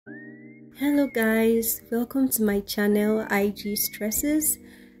Hello guys, welcome to my channel IG Stresses.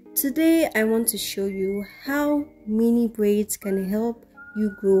 Today I want to show you how mini braids can help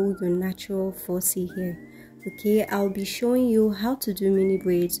you grow your natural fussy hair. Okay, I'll be showing you how to do mini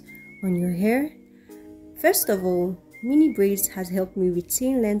braids on your hair. First of all, mini braids has helped me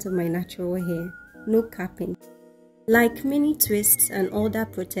retain length of my natural hair, no capping. Like mini twists and other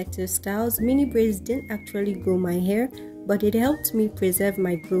protective styles, mini braids didn't actually grow my hair, but it helped me preserve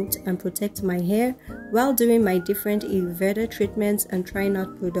my growth and protect my hair while doing my different Ayurveda treatments and trying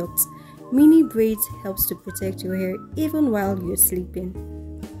out products. Mini braids helps to protect your hair even while you're sleeping.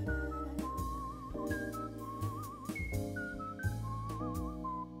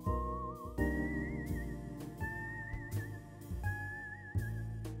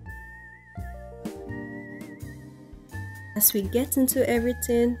 As we get into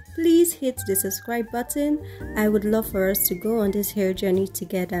everything, please hit the subscribe button. I would love for us to go on this hair journey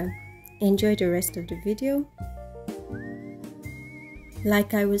together. Enjoy the rest of the video.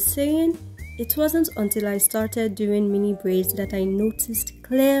 Like I was saying, it wasn't until I started doing mini braids that I noticed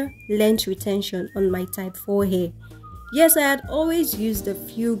clear length retention on my type 4 hair. Yes, I had always used a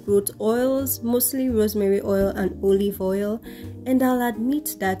few growth oils, mostly rosemary oil and olive oil, and I'll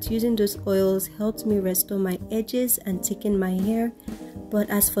admit that using those oils helped me restore my edges and thicken my hair. But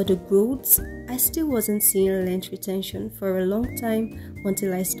as for the growths, I still wasn't seeing length retention for a long time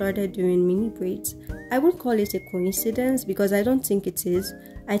until I started doing mini braids. I won't call it a coincidence because I don't think it is.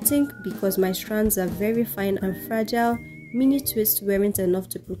 I think because my strands are very fine and fragile, mini twists weren't enough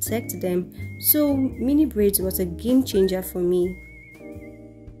to protect them, so mini braids was a game changer for me.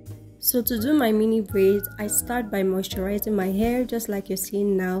 So to do my mini braids, I start by moisturizing my hair just like you're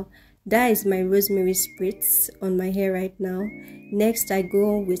seeing now. That is my rosemary spritz on my hair right now. Next I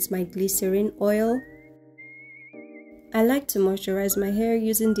go with my glycerin oil. I like to moisturize my hair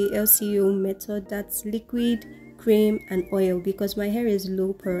using the LCO method, that's liquid, cream and oil, because my hair is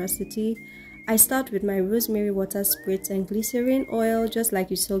low porosity. I start with my rosemary water spritz and glycerin oil just like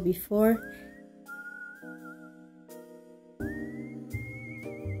you saw before.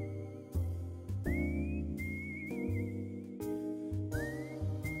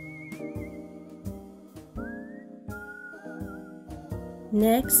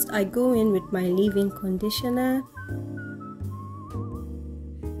 Next, I go in with my leave-in conditioner.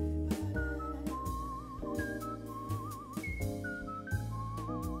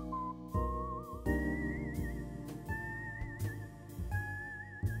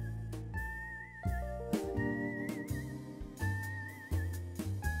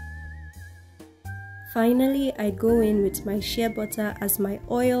 Finally, I go in with my shea butter as my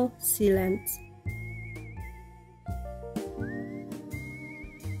oil sealant.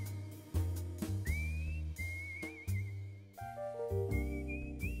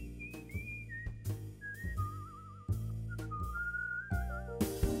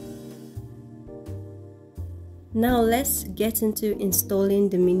 Now let's get into installing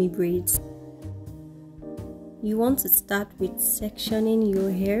the mini braids. You want to start with sectioning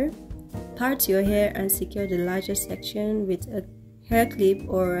your hair. Part your hair and secure the larger section with a hair clip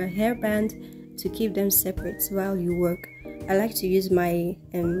or a hairband to keep them separate while you work. I like to use my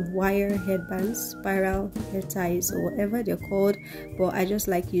wire headbands, spiral hair ties or whatever they're called, but I just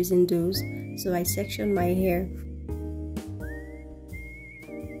like using those. So I section my hair.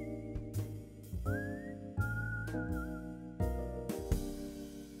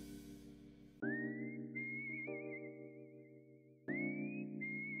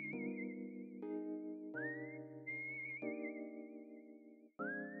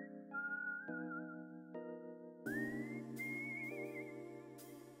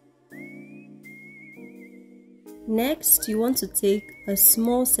 Next, you want to take a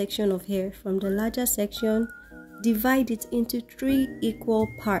small section of hair from the larger section, divide it into 3 equal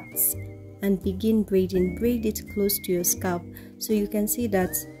parts and begin braiding. Braid it close to your scalp. So you can see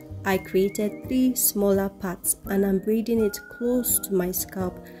that I created 3 smaller parts and I'm braiding it close to my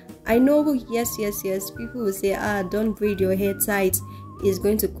scalp. I know, yes, people will say, don't braid your hair tight, it's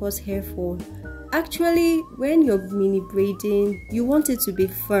going to cause hair fall. Actually, when you're mini braiding, you want it to be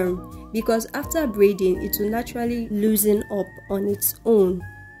firm because after braiding, it will naturally loosen up on its own.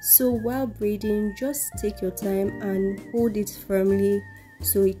 So while braiding, just take your time and hold it firmly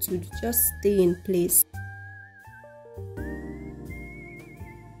so it will just stay in place.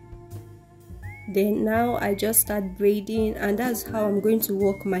 Then now I just start braiding, and that's how I'm going to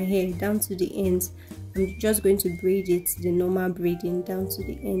work my hair down to the ends. I'm just going to braid it the normal braiding down to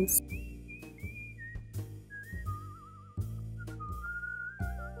the ends.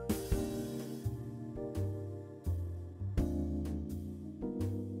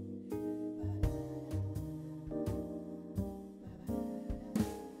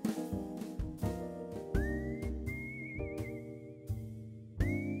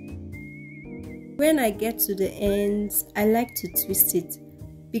 when I get to the ends, I like to twist it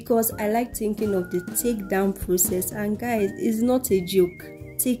because I like thinking of the takedown process. And guys, it's not a joke.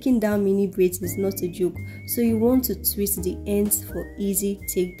 Taking down mini braids is not a joke. So you want to twist the ends for easy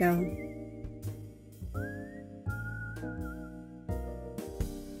takedown.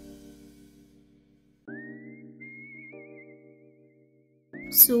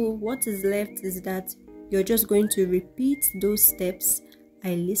 So what is left is that you're just going to repeat those steps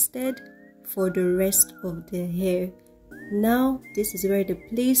I listed for the rest of the hair. Now this is where the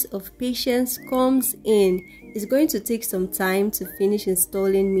place of patience comes in. It's going to take some time to finish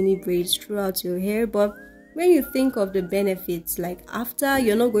installing mini braids throughout your hair, but when you think of the benefits, like after,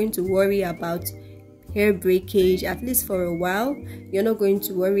 you're not going to worry about hair breakage, at least for a while. You're not going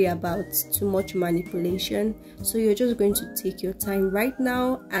to worry about too much manipulation, so you're just going to take your time right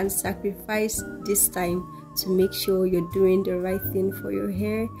now and sacrifice this time to make sure you're doing the right thing for your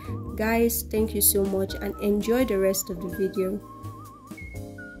hair. Guys, thank you so much and enjoy the rest of the video.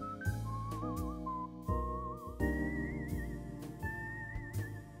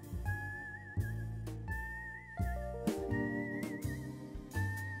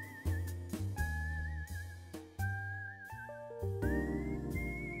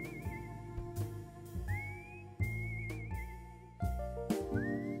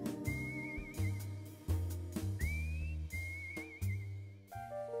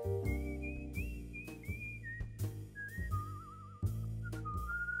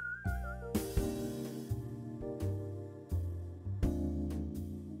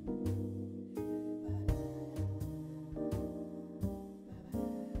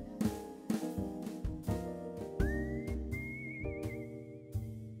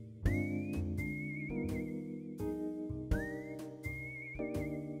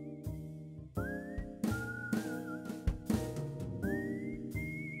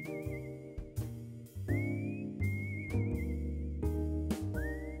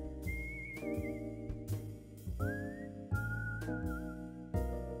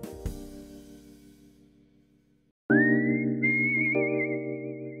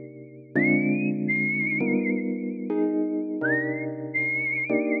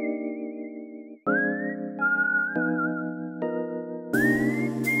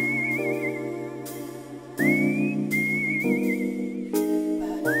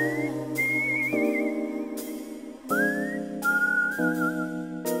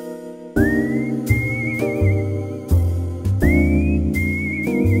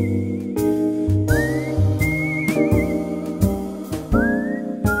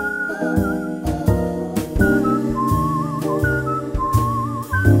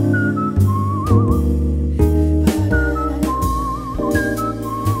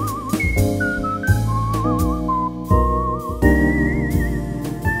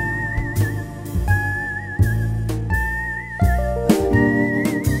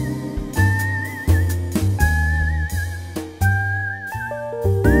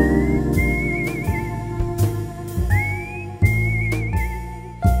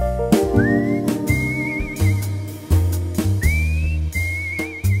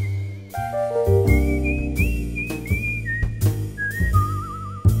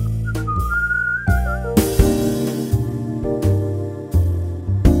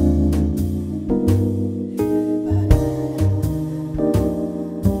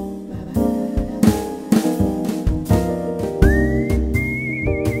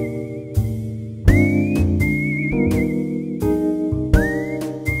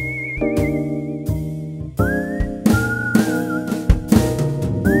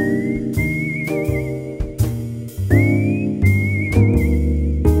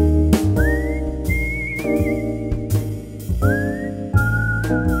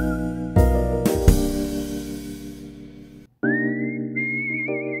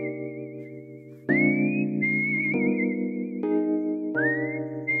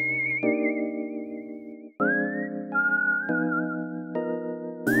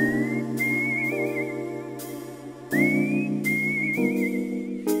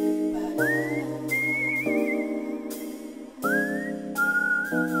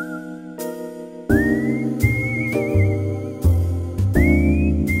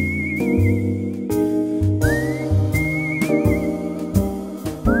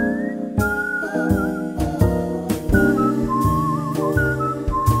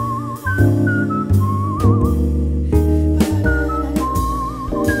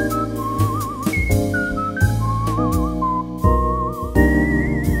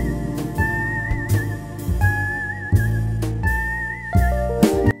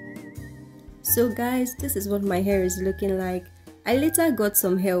 So guys, this is what my hair is looking like. I later got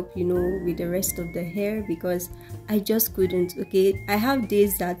some help, with the rest of the hair because I just couldn't. Okay, I have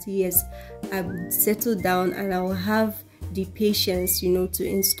days that, yes, I would settle down and I will have the patience, to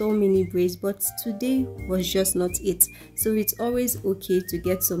install mini braids, but today was just not it. So it's always okay to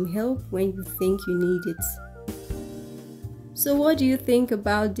get some help when you think you need it. So what do you think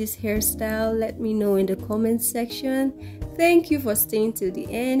about this hairstyle? Let me know in the comment section. Thank you for staying till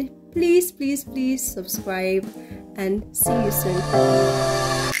the end. Please subscribe and see you soon.